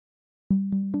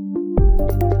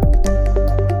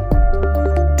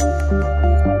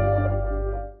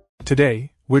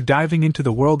Today, we're diving into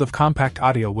the world of compact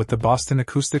audio with the Boston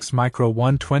Acoustics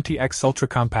Micro120X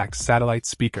ultra-compact satellite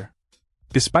speaker.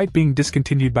 Despite being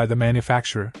discontinued by the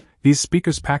manufacturer, these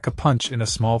speakers pack a punch in a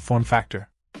small form factor.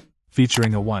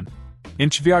 Featuring a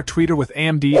 1-inch VR tweeter with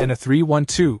AMD and a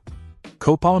 312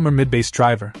 copolymer mid-bass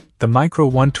driver, the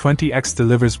Micro120X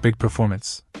delivers big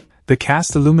performance. The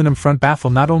cast aluminum front baffle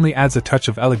not only adds a touch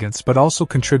of elegance but also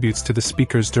contributes to the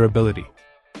speaker's durability.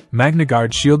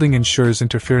 MagnaGuard shielding ensures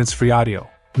interference-free audio,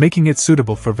 making it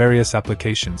suitable for various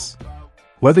applications.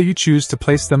 Whether you choose to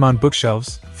place them on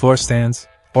bookshelves, floor stands,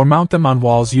 or mount them on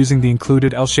walls using the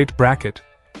included L-shaped bracket,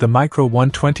 the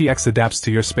Micro120X adapts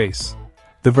to your space.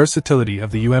 The versatility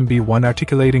of the UMB1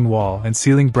 articulating wall and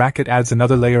ceiling bracket adds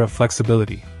another layer of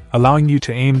flexibility, allowing you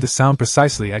to aim the sound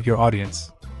precisely at your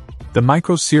audience. The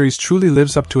Micro series truly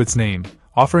lives up to its name,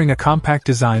 offering a compact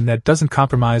design that doesn't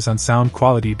compromise on sound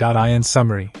quality. In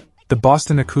summary, the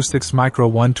Boston Acoustics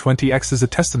Micro120X is a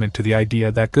testament to the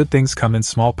idea that good things come in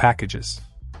small packages.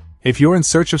 If you're in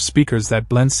search of speakers that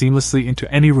blend seamlessly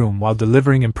into any room while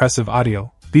delivering impressive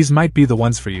audio, these might be the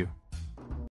ones for you.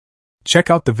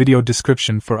 Check out the video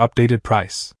description for updated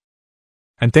price.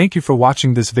 And thank you for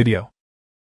watching this video.